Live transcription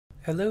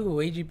Hello,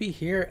 AGB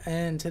here,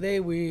 and today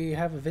we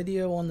have a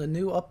video on the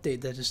new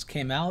update that just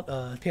came out,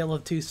 Tale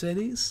of Two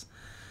Cities.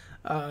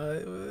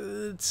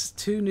 It's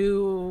two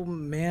new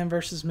man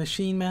versus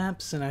machine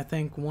maps, and I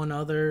think one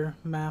other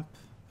map.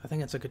 I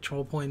think it's a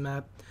control point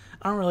map.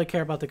 I don't really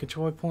care about the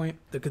control point,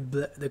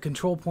 the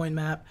control point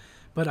map,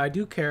 but I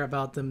do care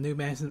about the new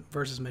man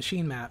versus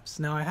machine maps.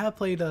 Now I have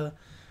played a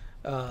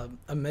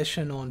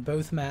mission on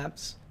both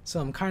maps,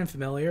 so I'm kind of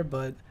familiar,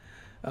 but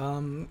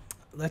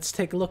let's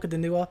take a look at the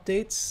new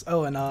updates.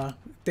 Oh, and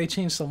they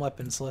changed some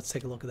weapons, so let's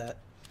take a look at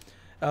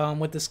that.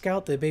 With the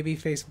Scout, the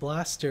babyface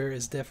blaster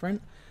is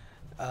different.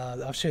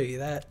 I'll show you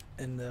that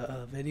in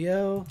the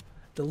video.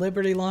 The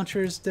Liberty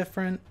launcher is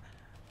different.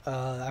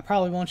 I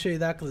probably won't show you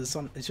that because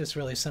it's just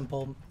really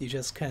simple. You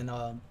just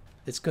can,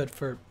 it's good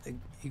for,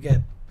 you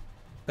get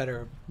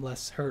better,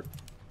 less hurt.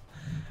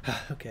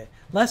 Okay,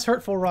 less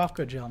hurtful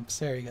rocket jumps.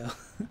 There you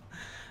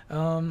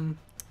go.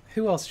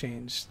 Who else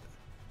changed?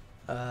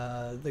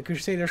 The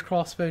Crusader's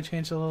crossbow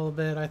changed a little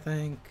bit, I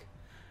think.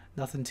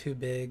 Nothing too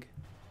big.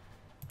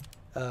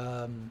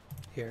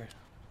 Here,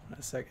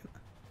 a second.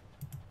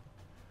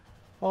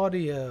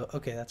 Audio.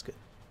 Okay, that's good.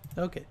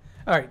 Okay.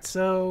 Alright,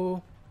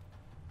 so...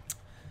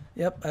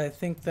 Yep, I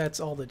think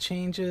that's all the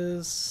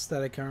changes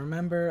that I can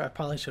remember. I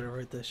probably should have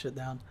wrote this shit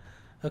down.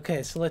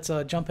 Okay, so let's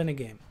jump in a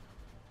game.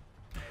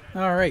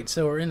 Alright,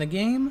 so we're in the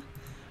game.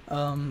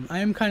 I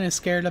am kind of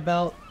scared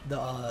about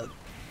the...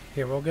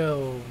 here, we'll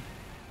go...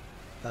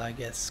 I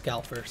guess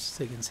Scout first,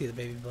 so you can see the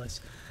baby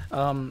voice.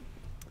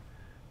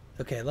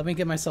 Okay, let me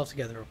get myself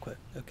together real quick.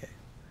 Okay.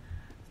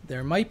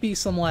 There might be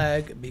some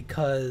lag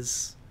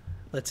because...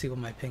 Let's see what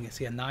my ping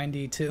is. Yeah,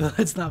 92.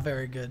 It's not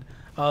very good.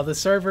 The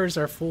servers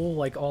are full,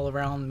 like, all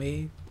around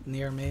me,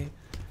 near me.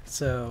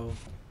 So,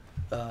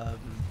 God,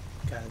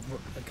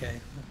 okay.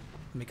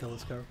 Let me kill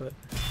this guy real quick.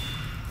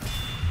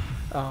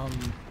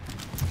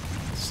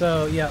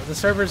 So, yeah, the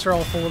servers are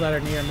all full that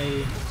are near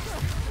me.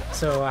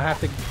 So I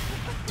have to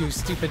do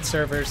stupid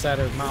servers that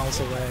are miles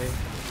away,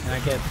 and I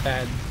get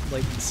bad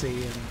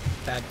latency and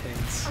bad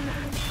pings.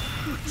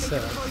 So,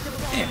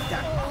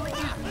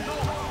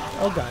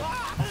 oh god,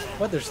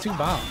 what? There's two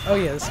bombs. Oh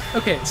yes.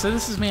 Okay, so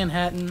this is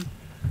Manhattan.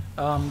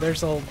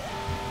 There's a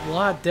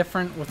lot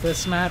different with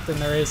this map than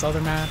there is other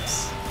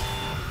maps.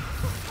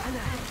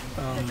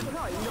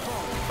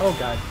 Oh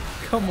god,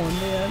 come on,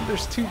 man.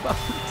 There's two bombs.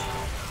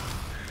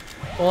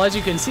 Well, as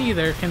you can see,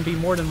 there can be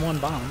more than one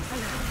bomb,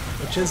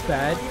 which is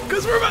bad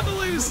because we're about to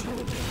lose.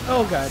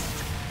 Oh god.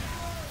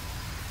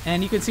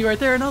 And you can see right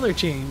there another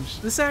change.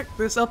 This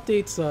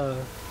update's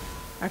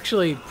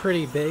actually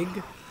pretty big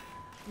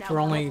for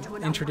only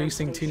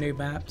introducing two new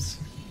maps.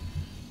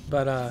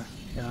 But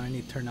yeah, I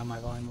need to turn down my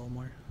volume a little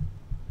more.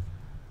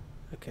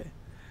 Okay.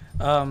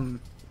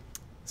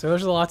 So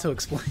there's a lot to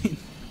explain.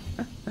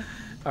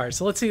 Alright,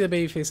 so let's see the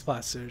babyface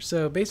blaster.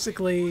 So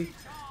basically,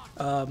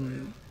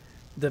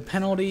 the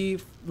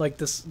penalty, like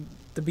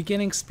the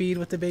beginning speed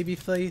with the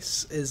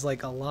babyface is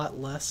like a lot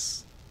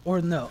less. Or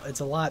no,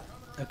 it's a lot...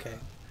 Okay.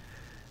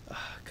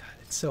 Oh, God,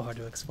 it's so hard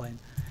to explain.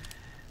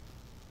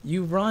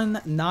 You run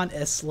not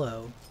as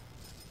slow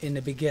in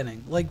the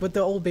beginning. Like with the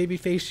old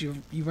babyface,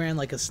 you ran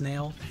like a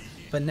snail.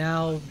 But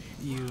now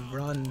you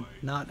run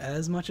not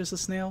as much as a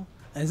snail.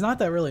 And it's not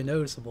that really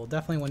noticeable.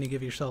 Definitely when you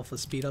give yourself a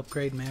speed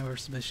upgrade, man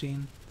versus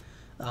machine.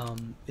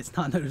 It's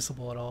not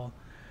noticeable at all.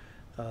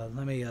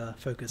 Let me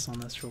focus on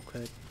this real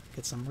quick.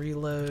 Get some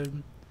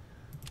reload.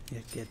 Yeah,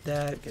 get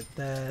that.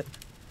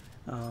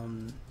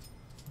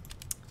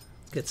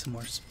 Get some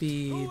more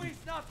speed,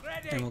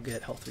 and we'll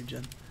get health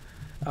regen.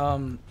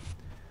 And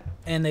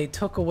they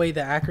took away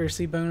the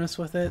accuracy bonus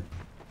with it.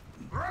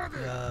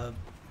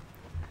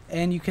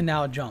 And you can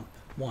now jump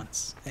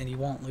once, and you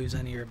won't lose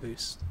any of your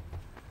boost.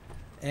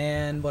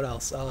 And what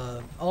else?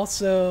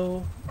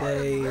 Also,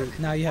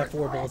 now you have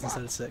 4 balls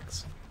instead of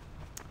 6.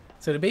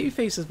 So the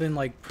babyface has been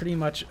like pretty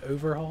much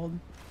overhauled.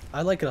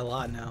 I like it a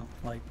lot now.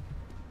 Like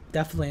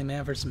definitely a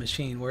man versus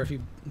machine, where if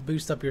you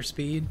boost up your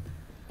speed,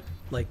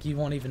 like you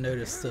won't even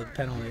notice the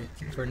penalty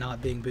for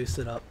not being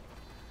boosted up.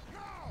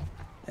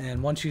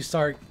 And once you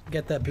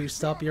get that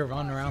boost up, you're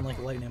running around like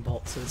a lightning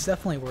bolt. So it's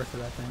definitely worth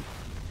it, I think.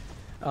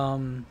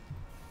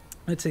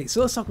 Let's see.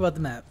 So let's talk about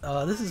the map.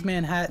 This is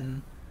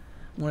Manhattan,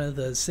 one of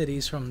the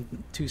cities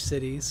from Two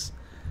Cities.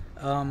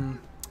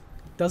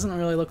 Doesn't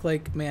really look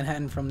like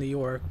Manhattan from New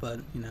York, but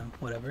you know,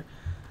 whatever.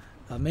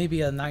 Maybe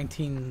a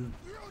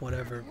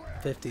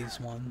 50s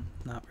one.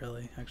 Not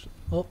really, actually.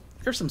 Well,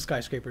 there's some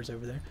skyscrapers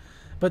over there.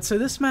 But so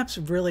this map's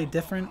really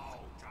different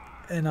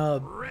in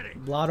a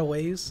lot of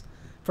ways.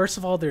 First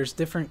of all, there's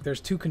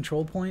 2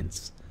 control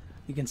points.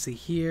 You can see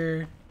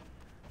here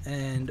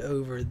and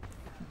over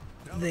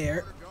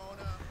there.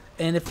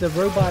 And if the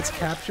robots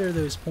capture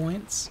those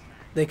points,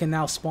 they can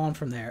now spawn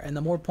from there. And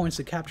the more points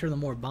they capture, the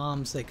more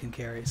bombs they can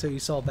carry. So you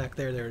saw back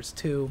there, there's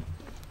 2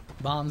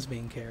 bombs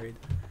being carried.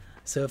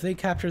 So if they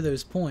capture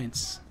those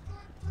points,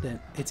 then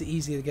it's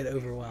easy to get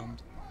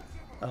overwhelmed.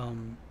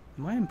 Am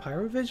I in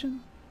Pyrovision?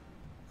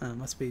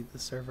 Must be the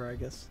server, I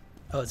guess.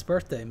 Oh, it's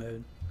birthday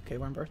mode. Okay,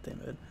 we're in birthday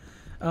mode.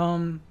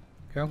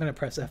 Here, I'm gonna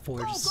press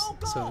F4 just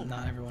so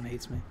not everyone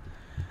hates me.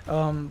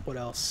 What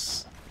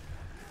else?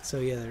 So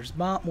yeah, there's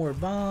more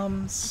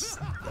bombs.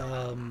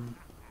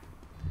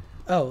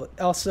 Oh,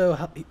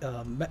 also,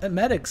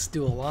 medics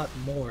do a lot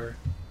more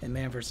in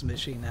Man vs.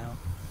 Machine now,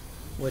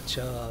 which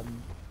I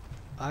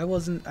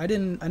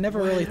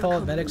never really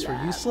thought medics were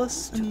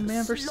useless in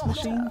Man vs.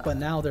 Machine, but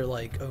now they're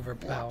like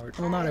overpowered.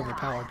 Well, not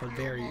overpowered, but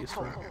very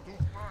useful.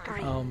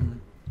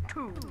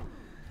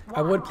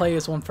 I would play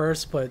as one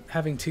first, but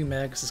having 2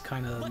 medics is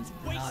kind of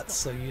not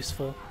so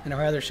useful, and I'd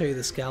rather show you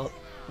the scout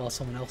while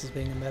someone else is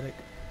being a medic.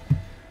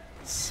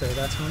 So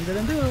that's what I'm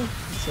gonna do.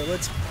 So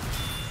let's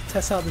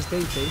test out this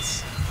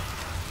babyface.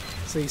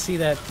 So you see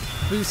that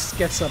boost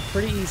gets up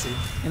pretty easy,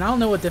 and I don't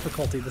know what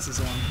difficulty this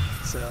is on,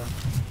 so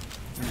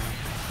you know.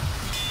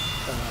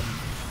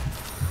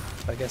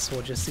 I guess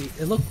we'll just see.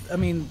 I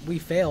mean, we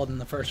failed in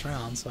the first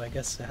round, so I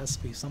guess it has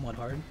to be somewhat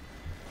hard.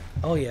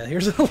 Oh yeah,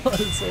 here's a lot of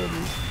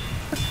soldiers.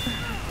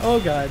 Oh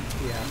god,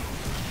 yeah.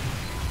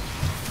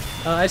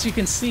 As you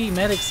can see,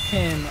 medics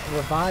can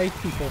revive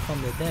people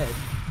from the dead,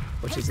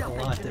 which is a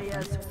lot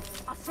different.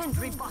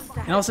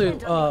 And also,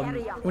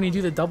 when you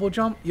do the double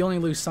jump, you only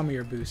lose some of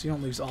your boost. You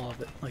don't lose all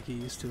of it, like you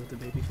used to with the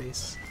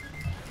babyface.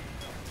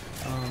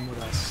 What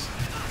else?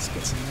 Let's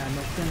get some mad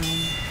milk down.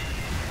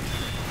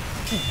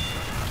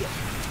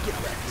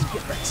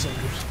 Get wrecked,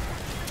 soldiers.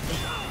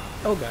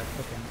 Oh god,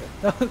 okay, I'm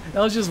good.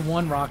 That was just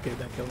one rocket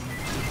that killed me.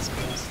 Jesus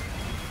Christ.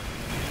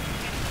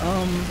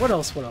 What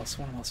else? What am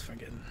I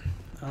forgetting?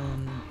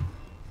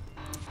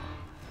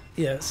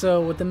 Yeah,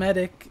 so with the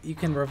medic, you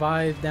can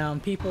revive down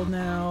people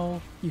now.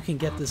 You can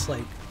get this,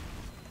 like...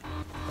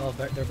 Oh,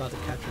 they're about to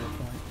capture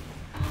the point.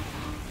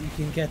 You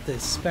can get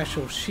this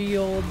special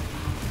shield.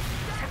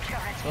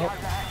 Oh,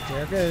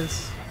 there it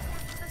goes.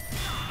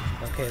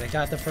 Okay, they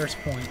got the first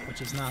point,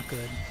 which is not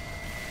good.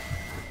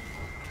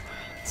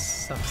 It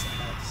sucks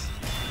ass.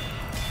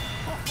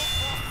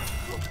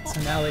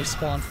 So now they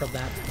spawn from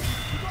that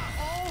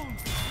point.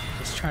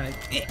 Just trying to...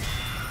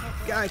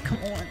 Guy,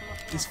 come on!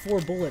 These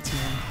 4 bullets,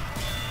 man.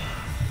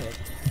 Okay.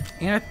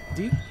 And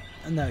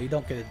no, you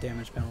don't get a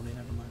damage penalty,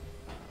 never mind.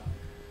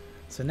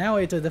 So now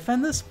we have to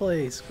defend this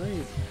place.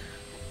 Great.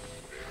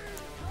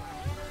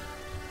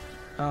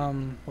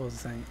 What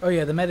was the thing? Oh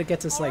yeah, the medic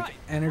gets this like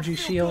energy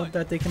shield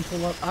that they can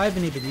pull up. I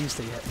haven't even used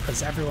it yet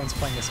because everyone's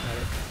playing this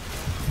medic,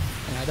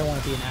 and I don't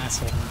want to be an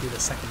asshole and do the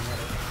second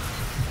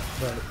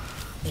medic.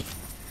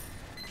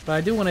 But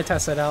I do want to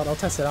test that out. I'll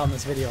test it out in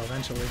this video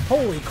eventually.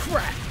 Holy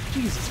crap!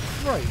 Jesus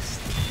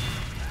Christ!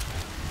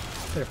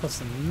 Better put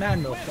some mad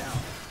milk down.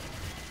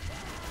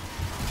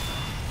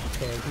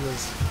 Okay, he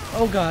was...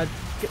 Oh god!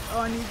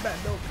 Oh, I need mad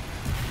milk.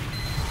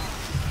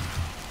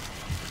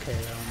 Okay,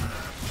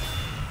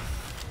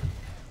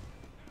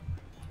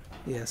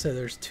 yeah, so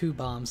there's 2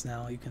 bombs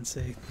now, you can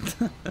see.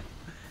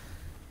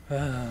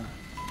 What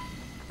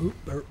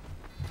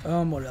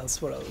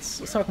else?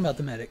 Let's talk about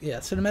the medic. Yeah,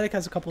 so the medic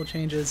has a couple of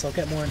changes. I'll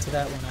get more into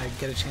that when I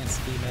get a chance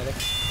to be medic.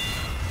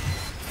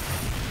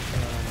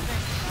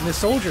 And the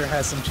soldier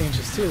has some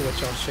changes too,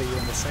 which I'll show you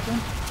in a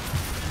second.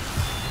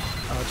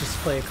 I'll just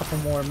play a couple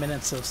more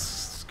minutes of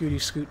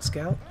Scooty Scoot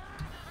Scout.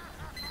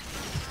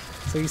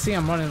 So you see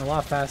I'm running a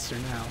lot faster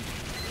now.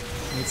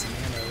 Need some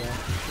ammo though,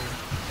 for sure.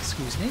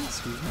 Excuse me.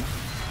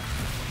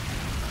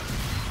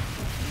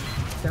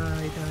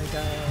 Die.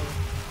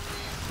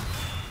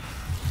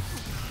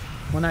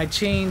 When I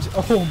change...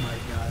 Oh my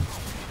god.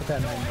 Put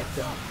that magnet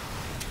down.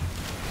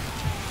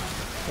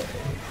 Okay.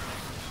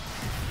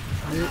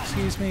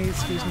 Excuse me,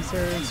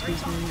 sir.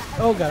 Excuse me.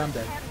 Oh god, I'm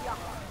dead.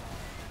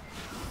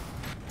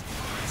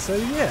 So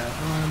yeah,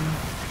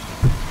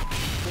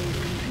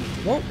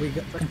 well, we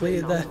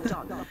completed that.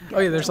 Oh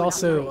yeah, there's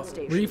also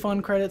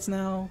refund credits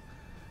now.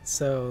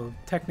 So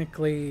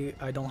technically,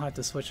 I don't have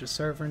to switch the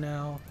server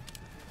now.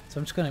 So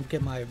I'm just gonna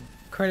get my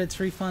credits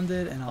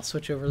refunded, and I'll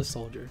switch over to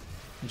Soldier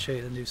and show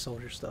you the new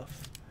Soldier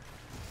stuff.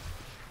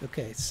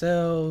 Okay,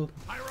 so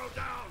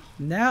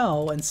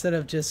now instead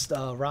of just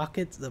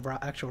rockets, the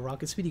actual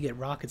rocket speed, you get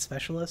Rocket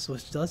Specialist,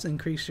 which does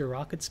increase your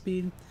rocket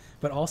speed,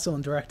 but also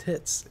in direct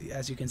hits.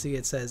 As you can see,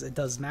 it says it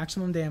does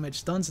maximum damage,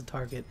 stuns the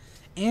target,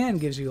 and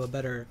gives you a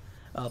better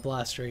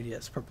blast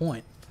radius per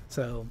point.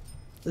 So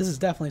this is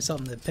definitely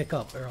something to pick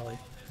up early.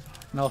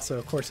 And also,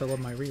 of course, I love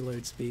my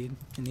reload speed.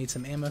 You need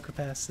some ammo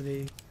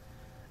capacity.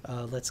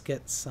 Let's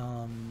get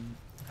some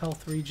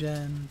health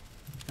regen,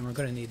 and we're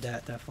going to need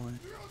that definitely.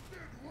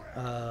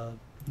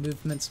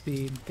 Movement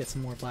speed, get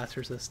some more blast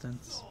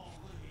resistance,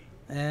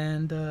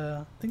 and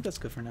I think that's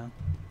good for now.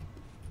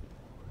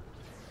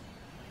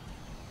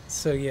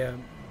 So yeah,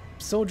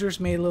 soldiers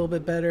made a little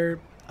bit better.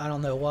 I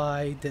don't know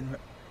why.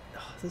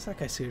 Does that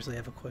guy seriously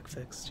have a quick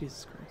fix?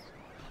 Jesus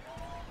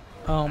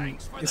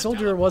Christ. The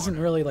soldier wasn't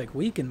really like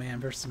weak in Man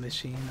vs.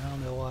 Machine. I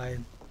don't know why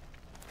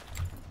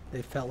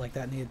they felt like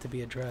that needed to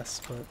be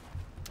addressed, but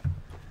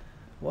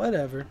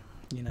whatever,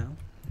 you know.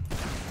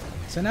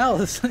 So now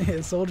this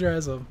soldier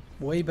has a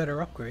way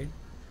better upgrade.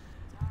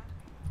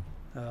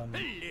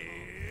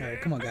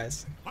 Alright, come on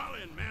guys.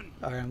 Alright,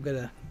 I'm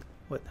gonna...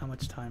 How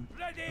much time?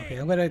 Okay,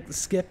 I'm gonna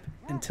skip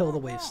until the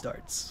wave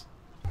starts.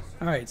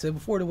 Alright, so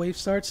before the wave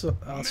starts, I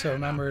also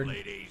remembered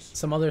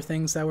some other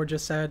things that were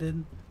just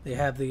added. They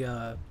have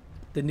the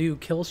new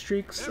kill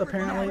streaks,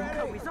 apparently.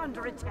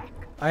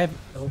 I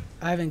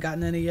haven't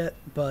gotten any yet,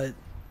 but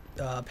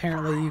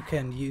apparently you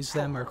can use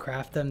them or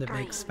craft them to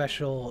make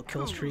special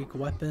kill streak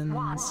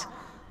weapons,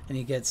 and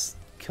he gets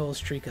kill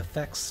streak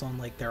effects on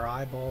like their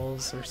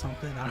eyeballs or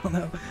something. I don't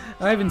know.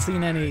 I haven't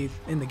seen any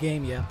in the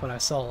game yet, but I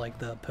saw like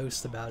the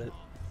post about it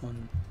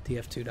on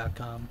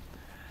TF2.com.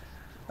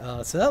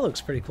 So that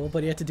looks pretty cool,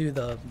 but you have to do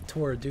the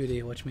tour of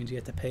duty, which means you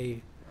have to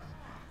pay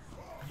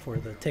for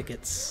the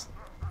tickets,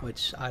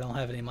 which I don't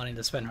have any money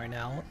to spend right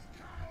now.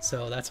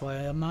 So that's why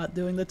I'm not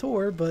doing the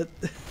tour, but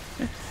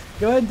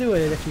go ahead and do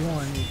it if you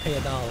want. You pay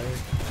 $1,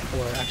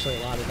 or actually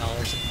a lot of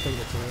dollars to complete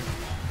the tour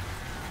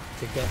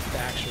to get the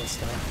actual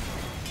stuff.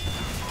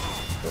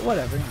 But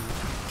whatever, you know.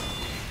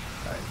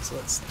 Alright, so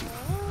let's do it.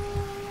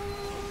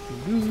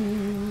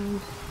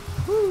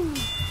 Woo!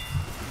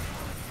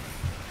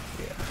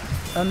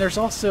 Yeah. And there's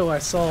also, I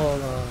saw,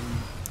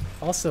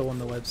 also on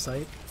the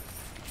website,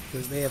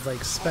 they have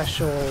like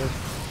special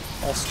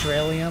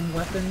Australian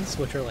weapons,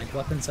 which are like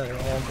weapons that are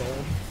all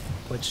gold,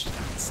 which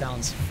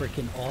sounds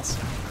freaking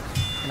awesome.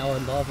 And I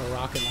would love a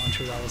rocket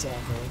launcher that was all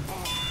gold.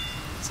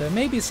 So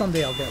maybe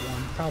someday I'll get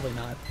one, probably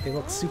not. They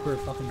look super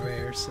fucking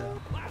rare, so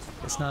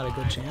it's not a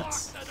good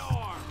chance.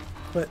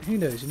 But who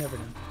knows, you never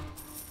know.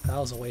 That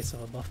was a waste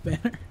of a buff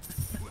banner.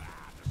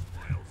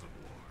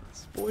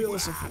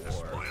 Spoils of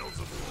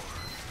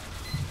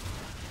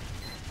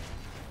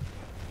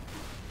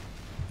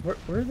war.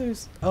 Where are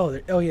those? Oh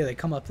yeah, they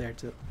come up there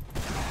too.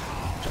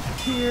 Jump up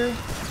here.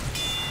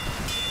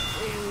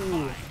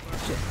 Ooh,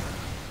 shit.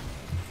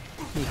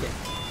 Need to get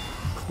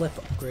clip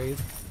upgrade.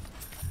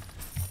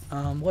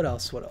 What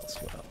else?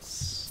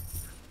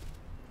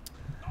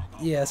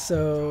 Yeah,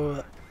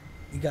 so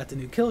you got the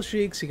new kill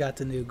streaks, you got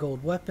the new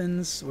gold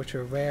weapons, which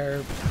are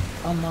rare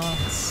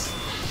unlocks.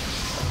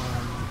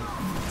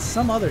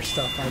 Some other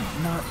stuff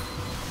I'm not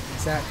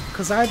exact,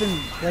 because I haven't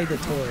played the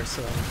tour,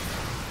 so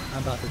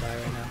I'm about to die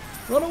right now.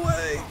 Run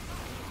away!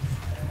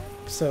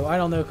 So I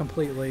don't know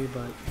completely,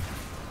 but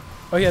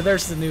oh yeah,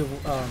 there's the new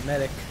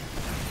medic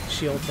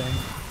shield thing,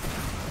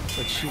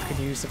 which you could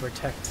use to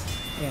protect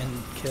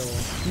and kill.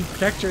 You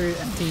protect your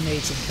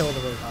teammates and kill the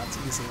robots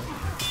easily.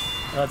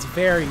 It's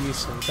very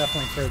useful,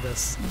 definitely for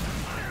this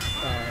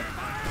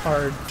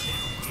hard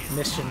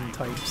mission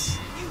types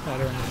that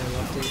are in the new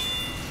update.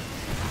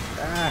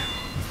 Ah!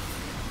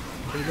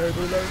 Reload!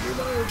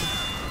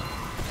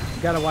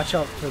 You gotta watch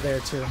out for there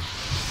too,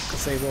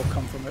 because they will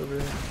come from over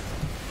there.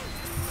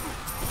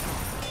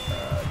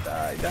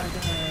 Die.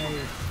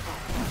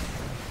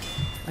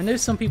 I know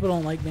some people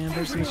don't like Man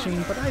vs.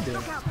 Machine, but I do.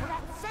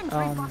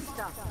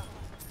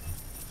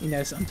 You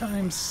know,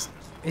 sometimes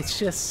it's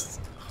just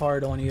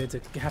hard on you to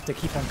have to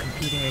keep on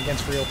competing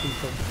against real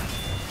people.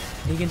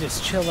 You can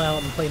just chill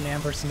out and play Man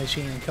vs.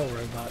 Machine and kill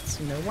robots.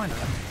 You know, why not?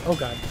 Oh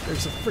god,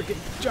 there's a freaking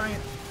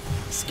giant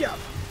scout.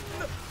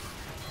 No.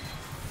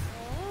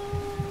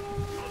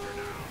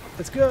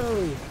 Let's go!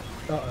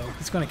 Uh-oh,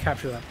 he's gonna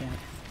capture that point.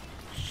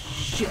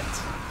 Shit!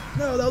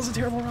 No, that was a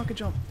terrible rocket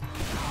jump.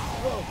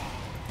 Whoa!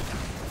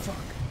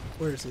 Fuck.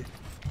 Where is he?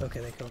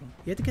 Okay, they killed him.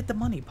 You had to get the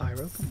money,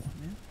 Pyro. Come on,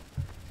 man.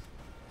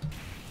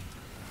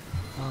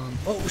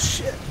 Oh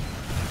shit!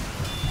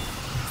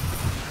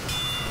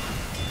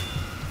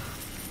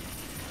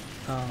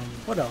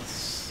 What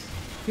else?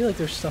 I feel like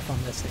there's stuff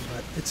I'm missing,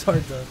 but it's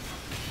hard to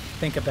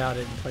think about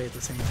it and play at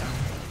the same time.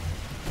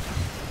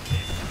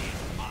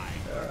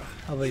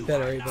 I'll be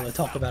better able to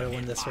talk about it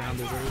when this round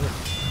is over.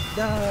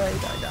 Die!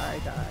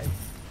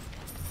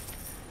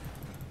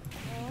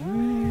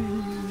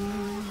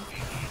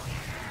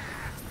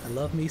 I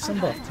love me some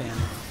buff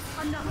tanner.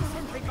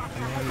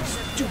 And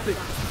stupid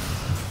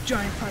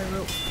giant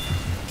pyro.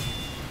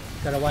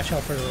 Gotta watch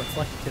out for the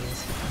reflect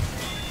kills.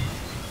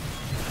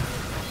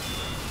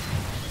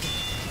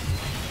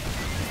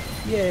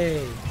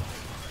 Yay!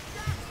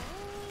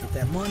 Get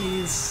that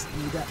monies.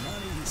 Need that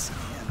monies,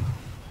 man.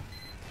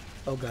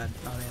 Oh god,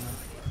 not ammo.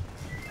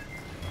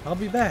 I'll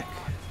be back.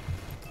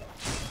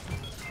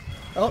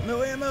 Oh,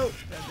 no ammo!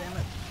 God damn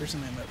it. There's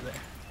some ammo over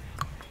there.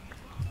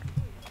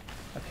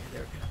 Okay,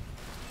 there we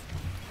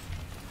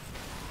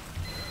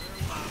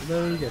go.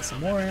 Reload, get some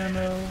more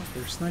ammo.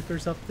 There's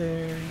snipers up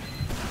there.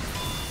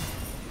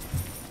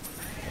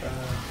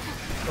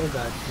 Oh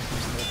god,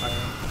 there's some more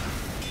pyro.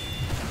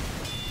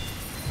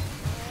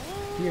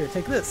 Here,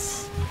 take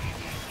this!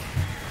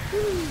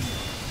 Woo.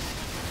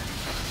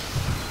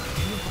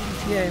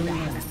 Yay, we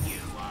won.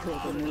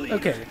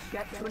 Okay.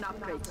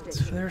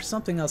 So there's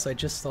something else I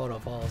just thought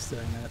of while I was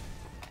doing that.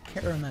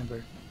 Can't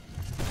remember.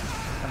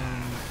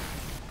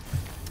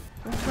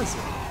 What was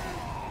it?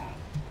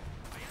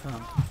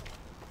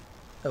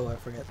 Oh, I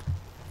forget.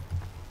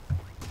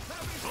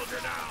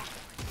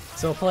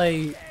 So I'll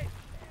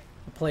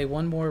play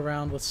one more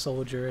round with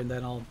Soldier, and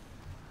then I'll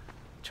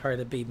try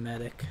to be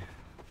Medic.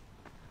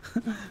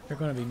 They're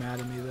gonna be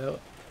mad at me though.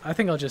 I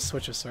think I'll just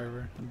switch a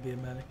server and be a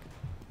Medic.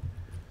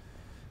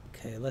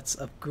 Okay, let's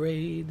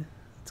upgrade.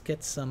 Let's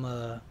get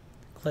some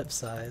clip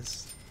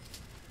size.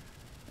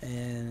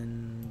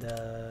 And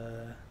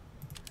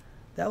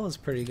that was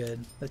pretty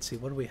good. Let's see,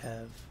 what do we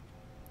have?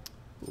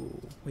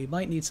 Ooh, we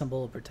might need some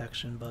bullet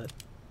protection, but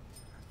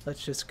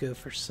let's just go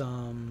for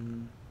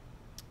some...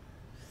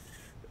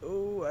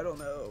 Oh, I don't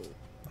know.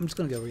 I'm just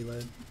gonna go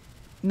reload.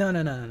 No,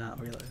 not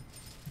reload.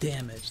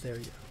 Damage, there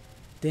we go.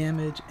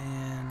 Damage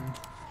and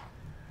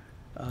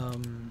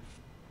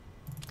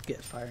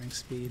get firing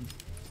speed.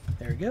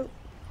 There we go.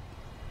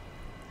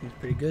 Seems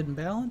pretty good and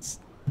balanced.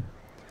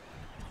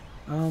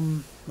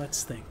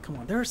 Let's think. Come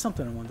on, there was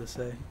something I wanted to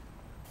say.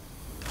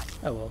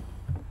 Oh well.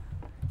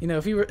 You know,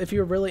 if you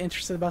were really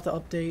interested about the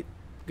update,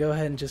 go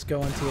ahead and just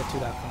go on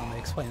TF2.com. They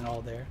explain it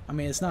all there. I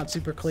mean, it's not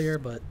super clear,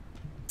 but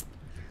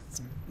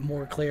it's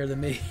more clear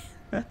than me.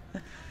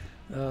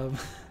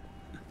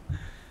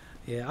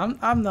 Yeah,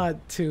 I'm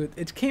not too.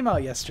 It came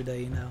out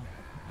yesterday, you know,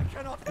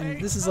 and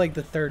this is like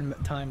the third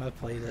time I've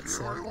played it,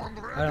 so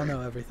I don't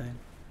know everything.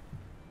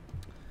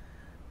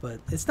 But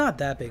it's not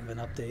that big of an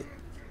update.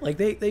 Like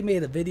they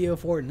made a video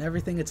for it and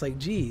everything. It's like,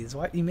 geez,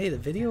 why you made a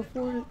video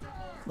for it?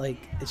 Like,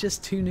 it's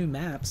just 2 new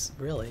maps,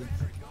 really,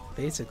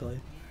 basically.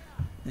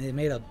 And they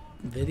made a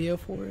video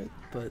for it,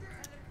 but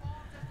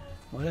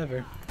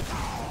whatever.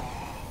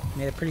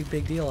 Made a pretty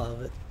big deal out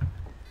of it.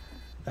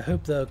 I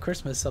hope the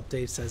Christmas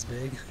update's as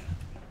big.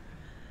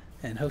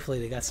 And hopefully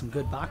they got some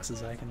good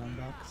boxes I can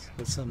unbox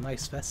with some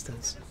nice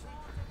Festas.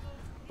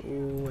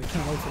 Oh, I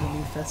can't wait for the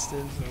new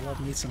Festas. I love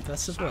me some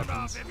festive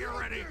weapons.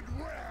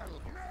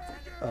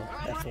 Oh,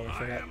 F4, I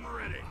forgot.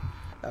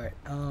 Alright,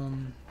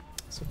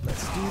 so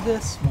let's do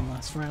this. One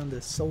last round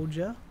of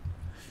soldier.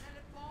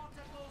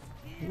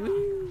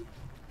 Woo!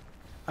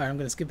 Alright, I'm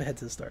gonna skip ahead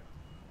to the start.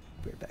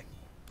 Be right back.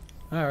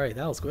 Alright,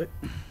 that was quick.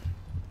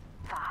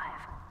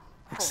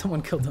 Like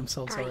someone killed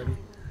themselves already.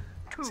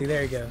 See,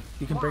 there you go.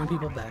 You can bring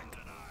people back.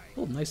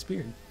 Oh, nice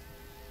beard.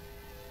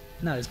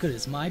 Not as good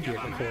as my beard,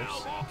 of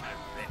course.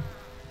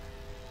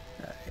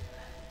 Alright.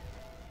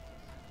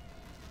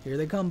 Here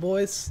they come,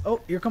 boys.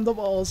 Oh, here come the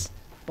balls.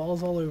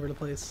 Balls all over the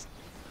place.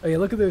 Oh yeah,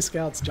 look at those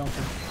scouts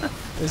jumping.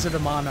 Those are the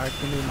Monarch,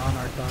 the new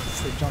Monarch bots.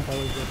 They jump all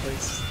over the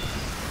place.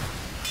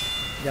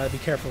 You gotta be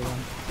careful of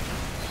them.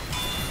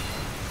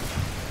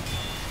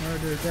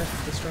 Murder,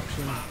 death,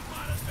 destruction.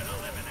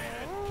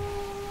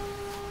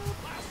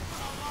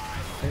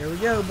 There we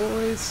go,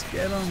 boys.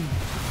 Get them.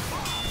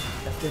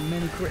 Got them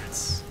many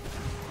crits.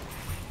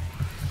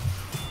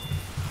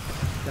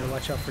 Gotta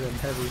watch out for them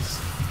heavies.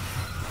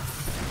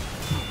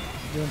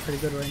 Doing pretty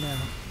good right now.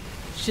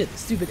 Shit, the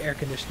stupid air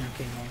conditioner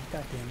came on.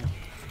 God damn it.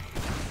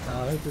 I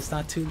hope it's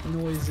not too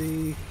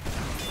noisy.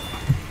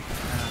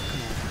 Ah,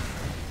 come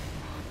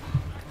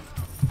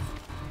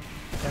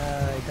on.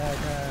 Die.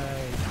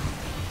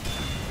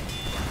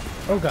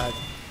 Oh god.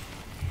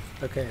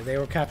 Okay, they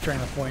were capturing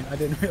a point. I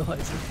didn't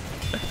realize it.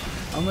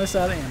 Almost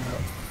out of ammo.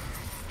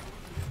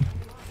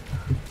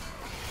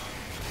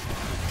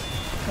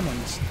 Come on,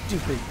 you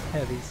stupid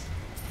heavies.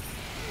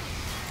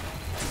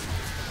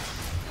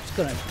 Just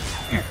gonna...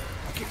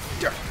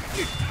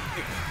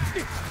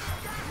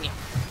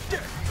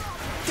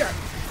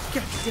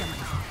 God damn it.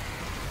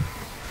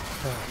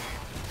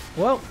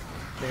 Well,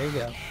 there you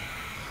go.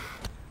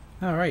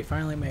 Alright,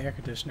 finally my air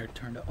conditioner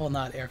turned on. Well,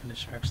 not air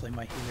conditioner, actually,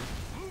 my heater.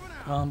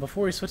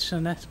 Before we switch to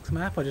the next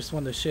map, I just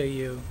wanted to show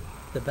you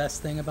the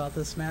best thing about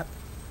this map.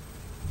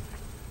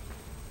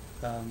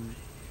 I'm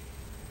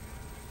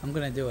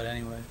gonna do it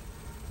anyway.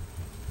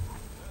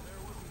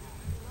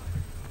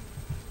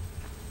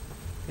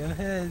 Go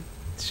ahead,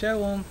 show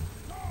them.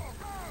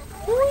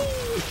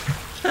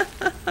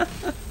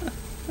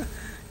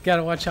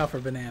 Gotta watch out for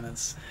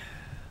bananas.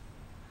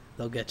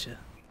 They'll get you.